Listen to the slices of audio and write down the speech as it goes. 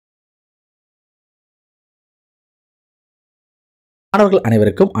மாணவர்கள்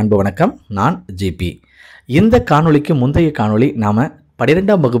அனைவருக்கும் அன்பு வணக்கம். நான் ஜிபி. இந்த காணொளிக்கு முந்தைய காணொளி நாம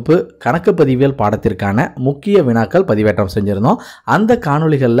 12ஆம் வகுப்பு கணக்கு பதிவியல் பாடத்திற்கான முக்கிய வினாக்கள் பதிவேற்றம் செஞ்சிருந்தோம். அந்த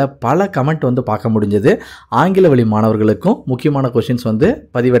காணொளிகளில் பல கமெண்ட் பார்க்க முடிஞ்சது. ஆங்கில வழி மாணவர்களுக்கும் முக்கியமான கொஷின்ஸ்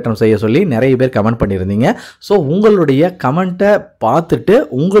பதிவேற்றம் செய்ய சொல்லி நிறைய பேர் கமெண்ட் பண்ணியிருந்தீங்க. ஸோ உங்களுடைய கமெண்ட்டை பார்த்துட்டு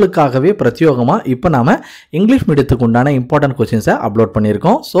உங்களுக்காகவே பிரத்யோகமாக இப்போ நாம் இங்கிலீஷ் மீடியத்துக்கு உண்டான இம்பார்ட்டன்ட் கொஷின்ஸை அப்லோட்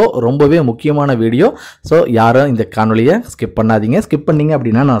பண்ணியிருக்கோம். ஸோ ரொம்பவே முக்கியமான வீடியோ. ஸோ யாரும் இந்த காணொலியை ஸ்கிப் பண்ணாதீங்க. ஸ்கிப் பண்ணீங்க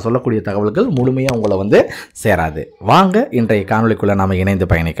அப்படின்னா நான் சொல்லக்கூடிய தகவல்கள் முழுமையாக உங்களை சேராது. வாங்க இன்றைய காணொலிக்குள்ளே நாம் இணைந்து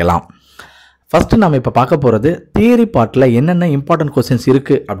பயணிக்கலாம். ஃபர்ஸ்ட் நம்ம இப்போ பார்க்க போகிறது தியரி பார்ட்டில் என்னென்ன இம்பார்ட்டன்ட் கொஸ்டின்ஸ்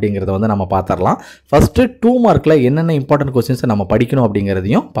இருக்குது அப்படிங்கிறத நம்ம பார்த்துடலாம். ஃபஸ்ட்டு 2 மார்க்கில் என்னென்ன இம்பார்ட்டன்ட் கொஸ்டின்ஸை நம்ம படிக்கணும்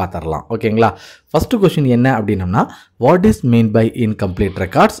அப்படிங்கிறதையும் பார்த்துடலாம். ஓகேங்களா? ஃபர்ஸ்ட் கொஸ்டின் என்ன அப்படின்னா, what is mean by incomplete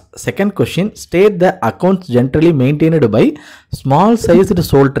records? Second question, state the accounts generally maintained by small sized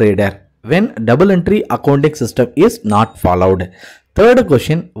soul trader when double entry accounting system is not followed. Third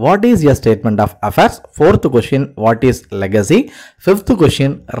question, what is your statement of affairs? Fourth question, what is legacy? Fifth question,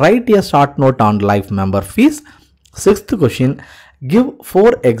 write a short note on life member fees. Sixth question, give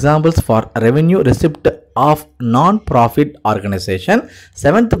 4 examples for revenue receipt of non-profit organization.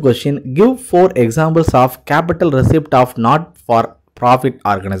 Seventh question, give 4 examples of capital receipt of not-for-profit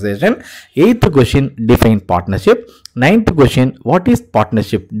organization. Eighth question, define partnership. Ninth question, what is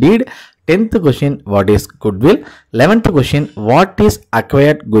partnership deed? 10th question, what is goodwill? 11th question, what is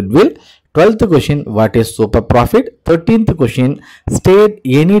acquired goodwill? 12th question, what is super profit? 13th question, state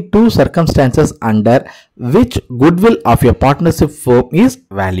any 2 circumstances under which goodwill of your partnership firm is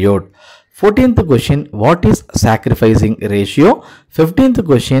valued. 14th question, what is sacrificing ratio? 15th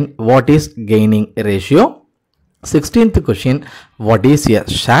question, what is gaining ratio? 16th question, what is a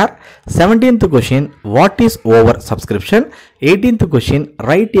share? 17th question, what is over subscription? 18th question,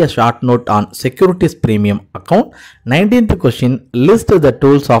 write a short note on securities premium account. 19th question, list the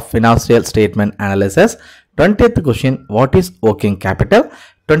tools of financial statement analysis. 20th question, what is working capital?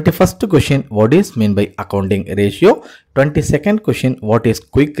 21st question, what is mean by accounting ratio? 22nd question, what is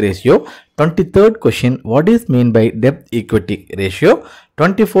quick ratio? 23rd question, what is mean by debt equity ratio?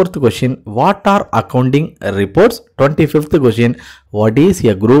 24th question, what are accounting reports? 25th question, what is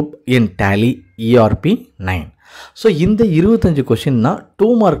a group in Tally ERP 9? So இந்த 25 கொஷின்னா 2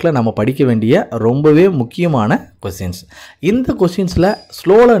 மார்க்கில் நம்ம படிக்க வேண்டிய ரொம்பவே முக்கியமான questions. இந்த கொஷின்ஸில்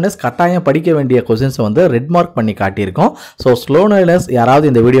slow learners கட்டாயம் படிக்க வேண்டிய கொஷின்ஸை ரெட் மார்க் பண்ணி காட்டியிருக்கோம். ஸோ ஸ்லோ லேர்னர்ஸ் யாராவது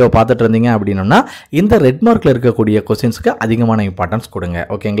இந்த வீடியோவை பார்த்துட்டு இருந்தீங்க அப்படின்னா இந்த ரெட் மார்க்கில் இருக்கக்கூடிய கொஷின்ஸ்க்கு அதிகமான இம்பார்ட்டன்ஸ் கொடுங்க.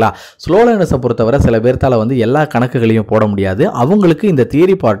 ஓகேங்களா? ஸ்லோ லேர்னர்ஸை பொறுத்தவரை சில பேர்த்தால் எல்லா கணக்குகளையும் போட முடியாது. அவங்களுக்கு இந்த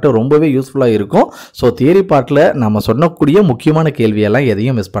தியரி பார்ட்டு ரொம்பவே யூஸ்ஃபுல்லாக இருக்கும். ஸோ தியரி பார்ட்டில் நம்ம சொல்லக்கூடிய முக்கியமான கேள்வியெல்லாம்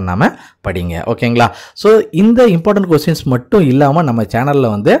எதையும் மிஸ் பண்ணாமல் படிங்க. ஓகேங்களா? ஸோ இந்த இம்பார்ட்டன்ட் கொஸ்டின்ஸ் மட்டும் இல்லாமல் நம்ம சேனலில்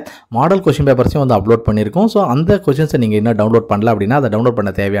மாடல் கொஸ்டின் பேப்பர்ஸையும் அப்லோட் பண்ணியிருக்கோம். ஸோ அந்த கொஸ்டின்ஸை நீங்கள் இன்னும் டவுன்லோட் பண்ணல அப்படின்னா அதை டவுன்லோட்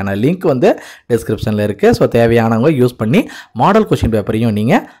பண்ண தேவையான லிங்க் டிஸ்கிரிப்ஷனில் இருக்குது. ஸோ தேவையானவங்க யூஸ் பண்ணி மாடல் கொஸ்டின் பேப்பரையும்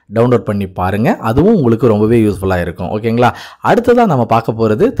நீங்கள் டவுன்லோட் பண்ணி பாருங்கள். அதுவும் உங்களுக்கு ரொம்பவே யூஸ்ஃபுல்லாக இருக்கும். ஓகேங்களா? அடுத்ததாக நம்ம பார்க்க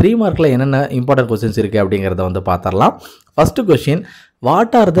போகிறது 3 மார்க்கில் என்னென்ன இம்பார்ட்டன்ட் கொஸ்டின்ஸ் இருக்குது அப்படிங்கிறத பார்த்துடலாம். First question,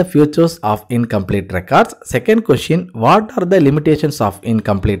 what are the features of incomplete records? Second question, what are the limitations of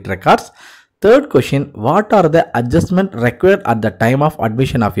incomplete records? Third question, what are the adjustments required at the time of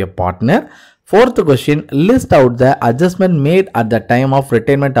admission of your partner? Fourth question, list out the adjustment made at the time of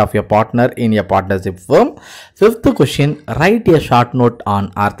retirement of your partner in a partnership firm. Fifth question, write a short note on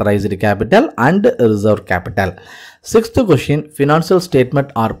authorized capital and reserved capital. Sixth question, financial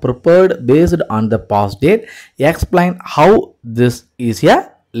statements are prepared based on the past date. Explain how this is a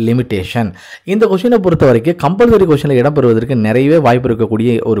limitation. இந்த கொஸ்டினை பொறுத்த வரைக்கும் compulsory கொஸ்டினில் இடம்பெறுவதற்கு நிறையவே வாய்ப்பு இருக்கக்கூடிய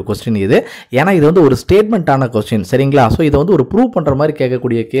ஒரு question இது. ஏன்னா இது ஒரு ஸ்டேட்மெண்ட்டான கொஸ்டின். சரிங்களா? ஸோ இதை ஒரு ப்ரூவ் பண்ணுற மாதிரி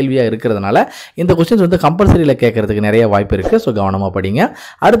கேட்கக்கூடிய கேள்வியாக இருக்கிறதுனால இந்த கொஸ்டின்ஸ் கம்பல்சரியில் கேட்கறதுக்கு நிறைய வாய்ப்பு இருக்குது. ஸோ கவனமாக படிங்க.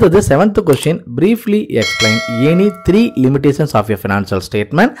 அடுத்தது 7th question, briefly explain any 3 limitations of your financial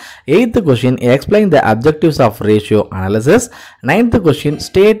statement. 8th question, explain the objectives of ratio analysis. 9th question,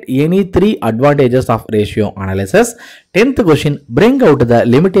 state any 3 advantages of ratio analysis. 10th question, bring out the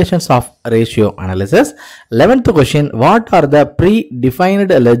limitations of ratio analysis. 11th question, what are the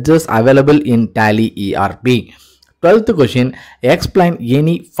predefined ledgers available in Tally ERP? 12th question, explain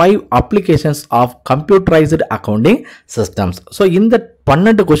any 5 applications of computerized accounting systems. So இந்த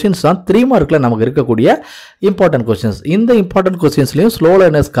 12 questions தான் 3 மார்க்கில் நமக்கு இருக்கக்கூடிய important questions. இந்த important கொஸ்டின்ஸ்லையும் slow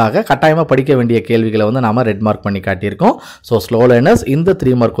லேர்னர்ஸ்க்காக கட்டாயமாக படிக்க வேண்டிய கேள்விகளை நாம ரெட் மார்க் பண்ணி காட்டியிருக்கோம். ஸோ ஸ்லோ லேர்னர்ஸ் இந்த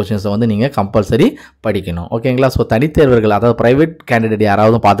 3 மார்க் கொஸ்டின்ஸை நீங்கள் கம்பல்சரி படிக்கணும். ஓகேங்களா? ஸோ தனித்தேர்வர்கள், அதாவது ப்ரைவேட் கேண்டிடேட்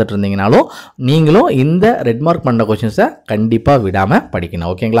யாராவது பார்த்துட்டு இருந்தீங்கனாலும் நீங்களும் இந்த ரெட் மார்க் பண்ண கொஸ்டின்ஸை கண்டிப்பாக விடாமல் படிக்கணும்.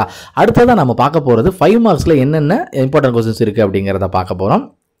 ஓகேங்களா? அடுத்ததான் நம்ம பார்க்க போகிறது 5 மார்க்ஸில் என்னென்ன இம்பார்ட்டன்ட் கொஸ்டின்ஸ் இருக்குது அப்படிங்கிறத பார்க்க போகிறோம்.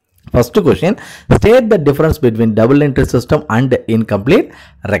 First question, state the difference between double entry system and incomplete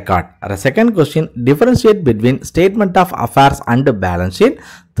record. Second question, differentiate between statement of affairs and balance sheet.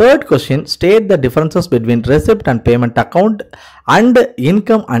 Third question, state the differences between receipt and payment account and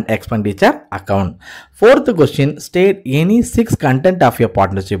income and expenditure account. Fourth question, state any 6 content of your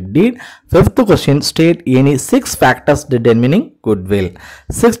partnership deed. Fifth question, state any 6 factors determining goodwill.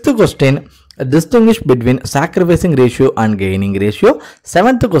 Sixth question, distinguish between sacrificing ratio and gaining ratio.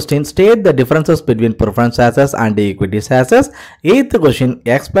 Seventh question, state the differences between preference assets and equity assets. Eighth question,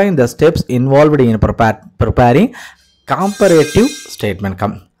 explain the steps involved in preparing comparative statement.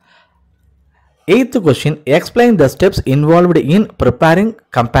 Eighth question, explain the steps involved in preparing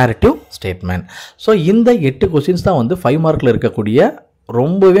comparative statement. So இந்த 8 questions தான் வந்து 5 மார்க்ல இருக்கக்கூடிய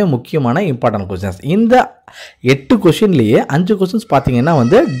ரொம்பவே முக்கியமான important questions. இந்த 8 क्वेश्चनலயே 5 questions பாத்தீங்கன்னா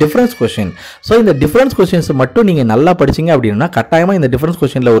வந்து difference question. So இந்த டிஃபரன்ஸ் क्वेश्चंस மட்டும் நீங்க நல்லா படிச்சீங்க அப்படினா கட்டாயமா இந்த டிஃபரன்ஸ்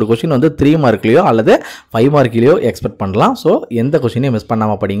क्वेश्चनல ஒரு क्वेश्चन வந்து 3 மார்க்லயோ அல்லது 5 மார்க்லயோ எக்ஸ்பெக்ட் பண்ணலாம். சோ எந்த क्वेश्चनையும் மிஸ்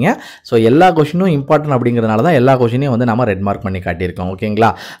பண்ணாம படிங்க. சோ எல்லா क्वेश्चनும் இம்பார்ட்டன்ட் அப்படிங்கறதனால தான் எல்லா क्वेश्चनையும் வந்து நாம ரெட் மார்க் பண்ணி காட்டி இருக்கோம்.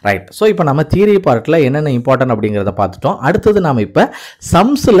 ஓகேங்களா? ரைட். சோ இப்போ நம்ம தியரி பார்ட்ல என்னென்ன இம்பார்ட்டன்ட் அப்படிங்கறத பார்த்துட்டோம். அடுத்து நாம இப்ப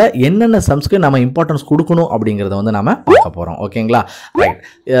சம்ஸ்ல என்னென்ன சம்ஸ்க்கு நாம இம்பார்ட்டன்ஸ் கொடுக்கணும் அப்படிங்கறத வந்து நாம பார்க்க போறோம். ஓகேங்களா? ரைட்.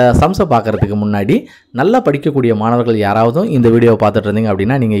 சம்ஸை பார்க்கறதுக்கு முன்னாடி நல்லா படிக்கக்கூடிய மாணவர்கள் யாராவது இந்த வீடியோவை பார்த்துட்டு இருந்தீங்க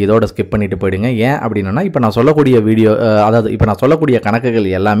அப்படின்னா நீங்கள் இதோட ஸ்கிப் பண்ணிட்டு போயிடுங்க. ஏன் அப்படின்னா இப்போ நான் சொல்லக்கூடிய வீடியோ அதாவது இப்போ நான் சொல்லக்கூடிய கணக்குகள்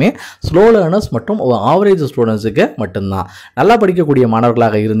எல்லாமே ஸ்லோ லேர்னர்ஸ் மற்றும் ஆவரேஜ் ஸ்டூடெண்ட்ஸுக்கு மட்டும்தான். நல்லா படிக்கக்கூடிய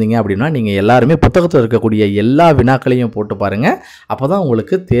மாணவர்களாக இருந்தீங்க அப்படின்னா நீங்கள் எல்லாருமே புத்தகத்தில் இருக்கக்கூடிய எல்லா வினாக்களையும் போட்டு பாருங்கள். அப்போ தான்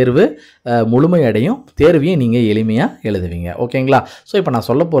உங்களுக்கு தேர்வு முழுமையடையும். தேர்வையும் நீங்கள் எளிமையாக எழுதுவீங்க. ஓகேங்களா? ஸோ இப்போ நான்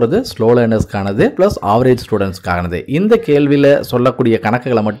சொல்ல போகிறது ஸ்லோ லேர்னர்ஸ்க்கானது ப்ளஸ் ஆவரேஜ் ஸ்டூடெண்ட்ஸ்க்கானது. இந்த கேள்வியில் சொல்லக்கூடிய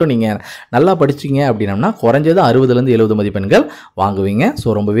கணக்குகளை மட்டும் நீங்கள் நல்லா படிச்சிங்க அப்படின்னா குறைஞ்சது 60லேருந்து 70 மதிப்பெண்கள் வாங்குவீங்க. ஸோ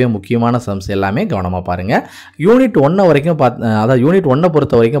ரொம்பவே முக்கியமான சம்ஸ் எல்லாமே கவனமாக பாருங்கள். யூனிட் 1 வரைக்கும் அதாவது யூனிட் 1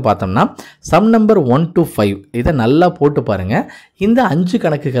 பொறுத்த வரைக்கும் பார்த்தோம்னா சம் நம்பர் 1 to 5 இதை நல்லா போட்டு பாருங்கள். இந்த 5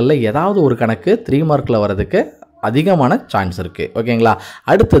 கணக்குகளில் ஏதாவது ஒரு கணக்கு 3 மார்க்கில் வரதுக்கு அதிகமான சான்ஸ் இருக்குது. ஓகேங்களா?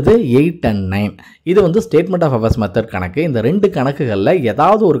 அடுத்தது 8 and 9 இது வந்து ஸ்டேட்மெண்ட் ஆஃப் அஃபேர்ஸ் மெத்தட் கணக்கு. இந்த 2 கணக்குகளில்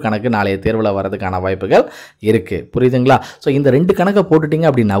ஏதாவது ஒரு கணக்கு நாளைய தேர்வில் வரதுக்கான வாய்ப்புகள் இருக்குது. புரியுதுங்களா? ஸோ இந்த 2 கணக்கை போட்டுட்டிங்க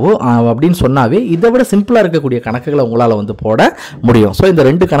அப்படின்னு சொன்னாவே இதை விட சிம்பிளாக இருக்கக்கூடிய கணக்குகளை உங்களால் வந்து போட முடியும். ஸோ இந்த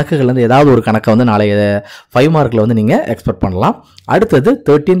 2 கணக்குகள்லேருந்து ஏதாவது ஒரு கணக்கை வந்து நாளைய 5 மார்க்கில் வந்து நீங்கள் எக்ஸ்பெக்ட் பண்ணலாம். அடுத்தது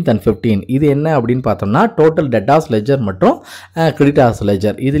 13th and 15 இது என்ன அப்படின்னு பார்த்தோம்னா டோட்டல் டெட்டாஸ் லெஜர் மற்றும் கிரெடிட்டார்ஸ்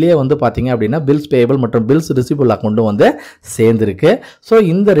லெஜர். இதுலேயே வந்து பார்த்தீங்க அப்படின்னா பில்ஸ் பேயபிள் மற்றும் பில்ஸ் ரிசிபிள் அக்கௌண்ட்டும் வந்து சேர்ந்துருக்கு. ஸோ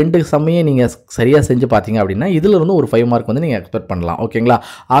இந்த 2 சம்மையை நீங்கள் சரியாக செஞ்சு பார்த்தீங்க அப்படின்னா இதில் இருந்து ஒரு 5 மார்க் வந்து நீங்கள் எக்ஸ்பெக்ட் பண்ணலாம். ஓகேங்களா?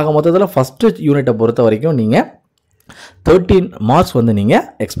 ஆக மொத்தத்தில் ஃபஸ்ட்டு யூனிட்டை பொறுத்த வரைக்கும் நீங்கள் 13 மார்க்ஸ் வந்து நீங்கள்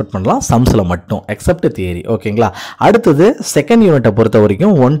எக்ஸ்பெக்ட் பண்ணலாம் சம்ஸில் மட்டும் எக்ஸப்ட் தியரி. ஓகேங்களா? அடுத்தது செகண்ட் யூனிட்டை பொறுத்த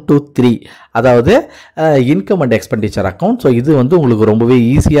வரைக்கும் 1 to 3 அதாவது income and expenditure account. So இது வந்து உங்களுக்கு ரொம்பவே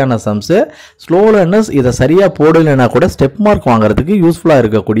ஈஸியான சம்ஸு. ஸ்லோ லேர்னர்ஸ் இதை சரியாக போடலைன்னா கூட ஸ்டெப் மார்க் வாங்குறதுக்கு யூஸ்ஃபுல்லாக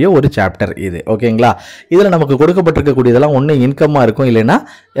இருக்கக்கூடிய ஒரு சாப்டர் இது. ஓகேங்களா? இதில் நமக்கு கொடுக்கப்பட்டிருக்கக்கூடியதெல்லாம் ஒன்று இன்கமாக இருக்கும், இல்லைன்னா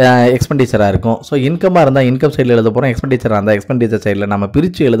எக்ஸ்பெண்டிச்சராக இருக்கும். ஸோ இன்கமாக இருந்தால் இன்கம் சைடில் எழுத போகிறோம், எக்ஸ்பெண்டிச்சராக இருந்தால் எக்ஸ்பெண்டிச்சர் சைடில் நம்ம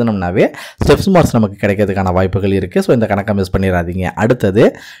பிரித்து எழுதணும்னாவே ஸ்டெப்ஸ் மார்க்ஸ் நமக்கு கிடைக்கிறதுக்கான வாய்ப்புகள் இருக்குது. ஸோ இந்த கணக்கை மிஸ் பண்ணிடாதீங்க. அடுத்தது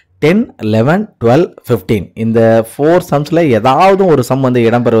 10, 11, 12, 15 இந்த 4 சம்ஸில் ஏதாவது ஒரு சம் வந்து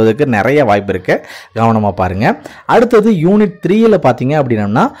இடம்பெறுவதற்கு நிறைய வாய்ப்பு இருக்குது. கவனமாக பாருங்கள். அடுத்தது யூனிட் 3ல் பார்த்தீங்க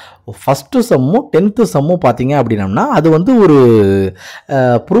அப்படின்னா ஃபஸ்ட்டு சம்மும் 10th சம்மும் பார்த்தீங்க அப்படின்னா அது வந்து ஒரு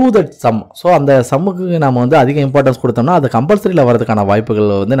ப்ரூவ் தட் சம். ஸோ அந்த சம்முக்கு நம்ம வந்து அதிக இம்பார்ட்டன்ஸ் கொடுத்தோம்னா அது கம்பல்சரியில் வரதுக்கான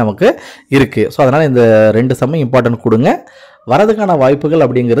வாய்ப்புகள் வந்து நமக்கு இருக்குது. ஸோ அதனால் இந்த 2 சம்மும் இம்பார்ட்டன்ட் கொடுங்க. வரதுக்கான வாய்ப்புகள்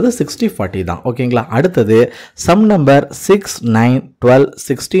அப்படிங்கிறது 60-40 தான். ஓகேங்களா? அடுத்தது சம் நம்பர் 6, 9, 12,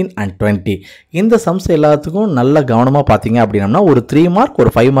 16 and 20 இந்த சம்ஸ் எல்லாத்துக்கும் நல்ல கவனமாக பார்த்தீங்க அப்படின்னா ஒரு 3 மார்க்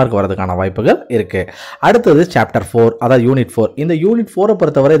ஒரு 5 மார்க் வரதுக்கான வாய்ப்புகள் இருக்குது. அடுத்தது சாப்டர் 4 அதாவது யூனிட் 4. இந்த யூனிட் 4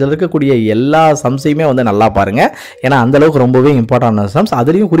 பொறுத்தவரை இதில் இருக்கக்கூடிய எல்லா சம்ஸையுமே வந்து நல்லா பாருங்கள். ஏன்னா அந்தளவுக்கு ரொம்பவே இம்பார்ட்டன்டான சம்ஸ்.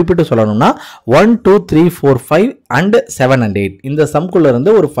 அதுலேயும் குறிப்பிட்டு சொல்லணும்னா 1, 2, 3, 4, 5 and 7 and 8 இந்த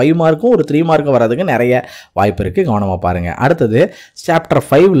சம்குள்ளேருந்து ஒரு 5 மார்க்கும் ஒரு 3 மார்க்கும் வரதுக்கு நிறைய வாய்ப்பு இருக்குது. கவனமாக பாருங்கள். அடுத்தது சாப்டர்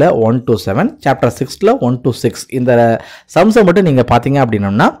 5ல் 1 to 7, சாப்டர் 6ல் 1 to 6 இந்த சம்ஸை மட்டும் நீங்கள் பார்த்தீங்க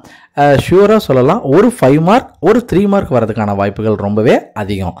அப்படின்னா ஷூராக சொல்லலாம் ஒரு 5 மார்க் ஒரு 3 மார்க் வரதுக்கான வாய்ப்புகள் ரொம்பவே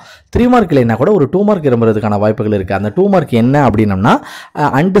அதிகம். 3 மார்க் இல்லைன்னா கூட ஒரு 2 மார்க் இரும்புறதுக்கான வாய்ப்புகள் இருக்குது. அந்த 2 மார்க் என்ன அப்படின்னா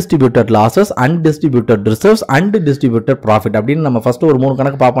undistributed losses, undistributed reserves, undistributed profit அப்படின்னு நம்ம ஃபஸ்ட்டு ஒரு 3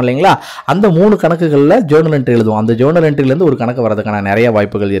 கணக்கு பார்ப்போம் இல்லைங்களா? அந்த 3 கணக்குகளில் ஜேர்னல் என்ட்ரி எழுதுவோம். அந்த ஜேர்னல் என்ட்ரிலேருந்து ஒரு கணக்கு வரதுக்கான நிறைய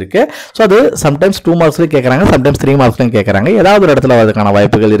வாய்ப்புகள் இருக்குது. ஸோ அது சம்டைம்ஸ் 2 மார்க்ஸ்லையும் கேட்குறாங்க, சம்டைம்ஸ் 3 மார்க்ஸ்லையும் கேட்குறாங்க. ஏதாவது ஒரு இடத்துல வரதுக்கான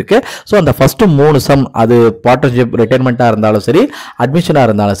வாய்ப்புகள் இருக்குது. ஸோ அந்த ஃபஸ்ட்டு 3 சம் அது பார்ட்னர்ஷிப் ரிட்டைர்மெண்ட்டாக இருந்தாலும் சரி, அட்மிஷனாக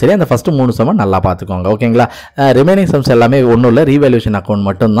இருந்தாலும் சரி, அந்த ஃபர்ஸ்ட் 3 சம் நல்லா பார்த்துக்கோங்க. ஓகேங்களா? ரிமைனிங் சம்ஸ் எல்லாமே ஒன்றும் இல்லை, ரீவேல்யூஷன் அக்கௌண்ட்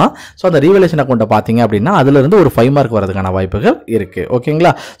மட்டும்தான். ஸோ அந்த ரீவேல்யூஷன் அக்கௌண்ட்டை பார்த்தீங்க அப்படின்னா அதிலிருந்து ஒரு 5 மார்க் வரதுக்கான வாய்ப்புகள் இருக்குது.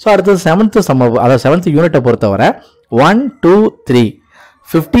 ஓகேங்களா? ஸோ அடுத்தது 7th சம், அதாவது 7th யூனிட்டை பொறுத்தவரை 1, 2, 3,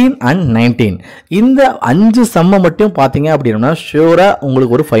 15 and 19 இந்த 5 சம்மை மட்டும் பார்த்தீங்க அப்படின்னா ஷூராக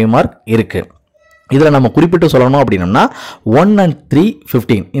உங்களுக்கு ஒரு 5 மார்க் இருக்குது. இதில் நம்ம குறிப்பிட்டு சொல்லணும் அப்படின்னம்னா 1 and 3,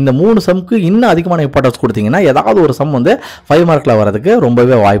 15 இந்த 3 சம்க்கு இன்னும் அதிகமான இம்பார்ட்டன்ஸ் கொடுத்தீங்கன்னா ஏதாவது ஒரு சம் வந்து 5 மார்க்கில் வரதுக்கு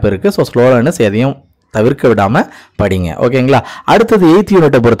ரொம்பவே வாய்ப்பு இருக்குது. ஸோ ஸ்லோ லேர்னர்ஸ் எதையும் தவிர்க்க விடாமல் படிங்க. ஓகேங்களா? அடுத்தது 8th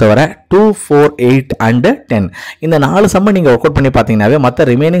யூனிட்டை பொறுத்தவரை 2, 4, 8 and 10 இந்த 4 சம்மை நீங்கள் ஒர்க் அவுட் பண்ணி பார்த்தீங்கன்னாவே மற்ற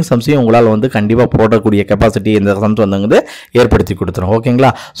ரிமைனிங் சம்ஸையும் உங்களால் வந்து கண்டிப்பாக போடக்கூடிய கெப்பாசிட்டி இந்த சம்ஸ் வந்து ஏற்படுத்தி கொடுத்துரும்.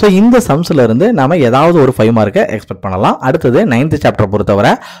 ஓகேங்களா? ஸோ இந்த சம்ஸில் இருந்து நம்ம ஏதாவது ஒரு 5 மார்க்கை எக்ஸ்பெக்ட் பண்ணலாம். அடுத்தது 9th சாப்டர்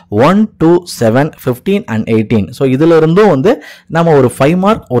பொறுத்தவரை 1, 2, 7, 15 and 18 ஸோ இதில் இருந்தும் வந்து நம்ம ஒரு 5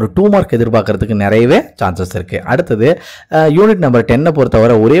 மார்க் ஒரு 2 மார்க் எதிர்பார்க்கறதுக்கு நிறையவே சான்சஸ் இருக்குது. அடுத்தது யூனிட் நம்பர் 10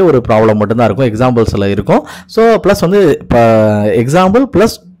 பொறுத்தவரை ஒரே ஒரு ப்ராப்ளம் மட்டும்தான் இருக்கும், எக்ஸாம்பிள்ஸ் இருக்கும். ஸோ ப்ளஸ் வந்து இப்போ எக்ஸாம்பிள்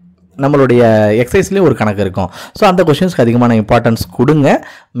ப்ளஸ் நம்மளுடைய எக்ஸசைஸ்லேயே ஒரு கணக்கு இருக்கும். ஸோ அந்த கொஷின்ஸ்க்கு அதிகமான இம்பார்ட்டன்ஸ் கொடுங்க.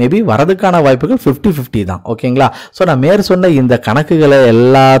 மேபி வரதுக்கான வாய்ப்புகள் 50-50 தான். ஓகேங்களா? ஸோ நான் மேற் சொன்ன இந்த கணக்குகளை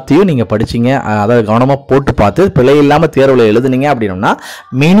எல்லாத்தையும் நீங்கள் படிச்சிங்க, அதாவது கவனமாக போட்டு பார்த்து பிழை இல்லாமல் தேர்வில் எழுதுனீங்க அப்படின்னா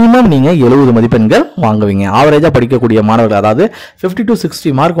மினிமம் நீங்கள் 70 மதிப்பெண்கள் வாங்குவீங்க. ஆவரேஜாக படிக்கக்கூடிய மாணவர்கள், அதாவது 50 to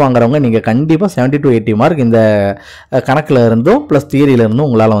 60 மார்க் வாங்குறவங்க நீங்கள் கண்டிப்பாக 70 to 80 மார்க் இந்த கணக்கில் இருந்தும் ப்ளஸ் தியரியில் இருந்தும்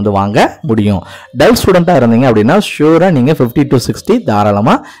உங்களால் வந்து வாங்க முடியும். டல் ஸ்டூடெண்ட்டாக இருந்தீங்க அப்படின்னா ஷூராக நீங்கள் 50 to 60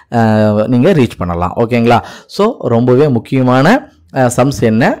 தாராளமாக நீங்கள் ரீச் பண்ணலாம். ஓகேங்களா? ஸோ ரொம்பவே முக்கியமான சம்ஸ்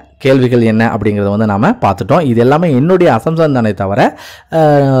என்ன, கேள்விகள் என்ன அப்படிங்கிறத வந்து நாம் பார்த்துட்டோம். இது எல்லாமே என்னுடைய அசம்சன் தானே தவிர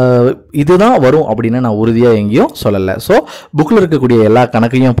இதுதான் வரும் அப்படின்னு நான் உறுதியாக எங்கேயும் சொல்லலை. ஸோ புக்கில் இருக்கக்கூடிய எல்லா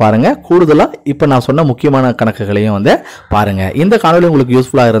கணக்கையும் பாருங்கள். கூடுதலாக இப்போ நான் சொன்ன முக்கியமான கணக்குகளையும் வந்து பாருங்கள். இந்த காணொலி உங்களுக்கு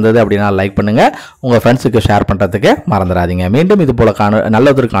யூஸ்ஃபுல்லாக இருந்தது அப்படின்னா லைக் பண்ணுங்கள், உங்கள் ஃப்ரெண்ட்ஸுக்கு ஷேர் பண்ணுறதுக்கு மறந்துடாதீங்க. மீண்டும் இது போல்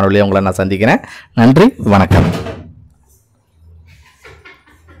நல்லதொரு காணொலியை உங்களை நான் சந்திக்கிறேன். நன்றி, வணக்கம்.